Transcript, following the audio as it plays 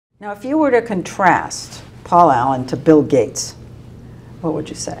Now, if you were to contrast Paul Allen to Bill Gates, what would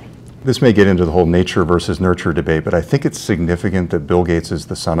you say? This may get into the whole nature versus nurture debate, but I think it's significant that Bill Gates is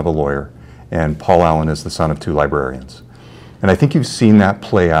the son of a lawyer and Paul Allen is the son of two librarians. And I think you've seen that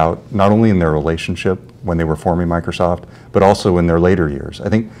play out not only in their relationship when they were forming Microsoft, but also in their later years. I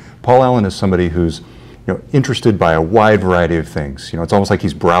think Paul Allen is somebody who's interested by a wide variety of things. It's almost like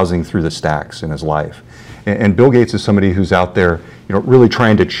he's browsing through the stacks in his life. And Bill Gates is somebody who's out there really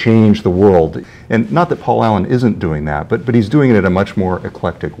trying to change the world. And not that Paul Allen isn't doing that, but he's doing it in a much more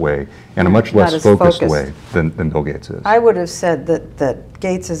eclectic way and a much less focused way than Bill Gates is. I would have said that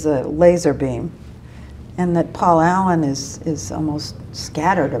Gates is a laser beam and that Paul Allen is almost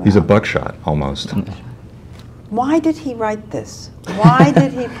scattered about. He's a buckshot, almost. Why did he write this? Why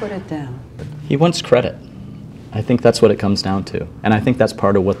did he put it down? He wants credit. I think that's what it comes down to. And I think that's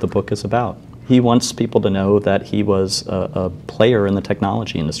part of what the book is about. He wants people to know that he was a player in the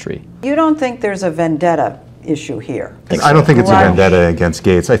technology industry. You don't think there's a vendetta issue here? I don't think it's a vendetta against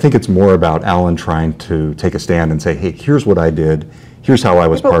Gates. I think it's more about Allen trying to take a stand and say, hey, here's what I did, here's how I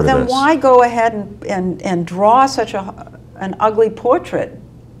was part of this. Then why go ahead and draw such an ugly portrait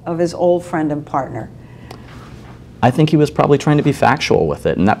of his old friend and partner? I think he was probably trying to be factual with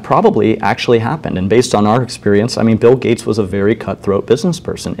it, and that probably actually happened. And based on our experience, I mean, Bill Gates was a very cutthroat business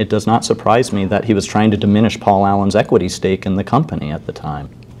person. It does not surprise me that he was trying to diminish Paul Allen's equity stake in the company at the time.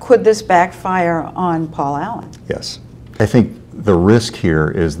 Could this backfire on Paul Allen? Yes. I think the risk here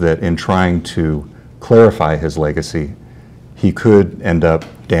is that in trying to clarify his legacy, he could end up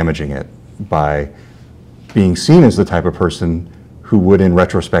damaging it by being seen as the type of person who would, in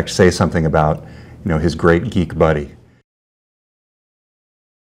retrospect, say something about his great geek buddy.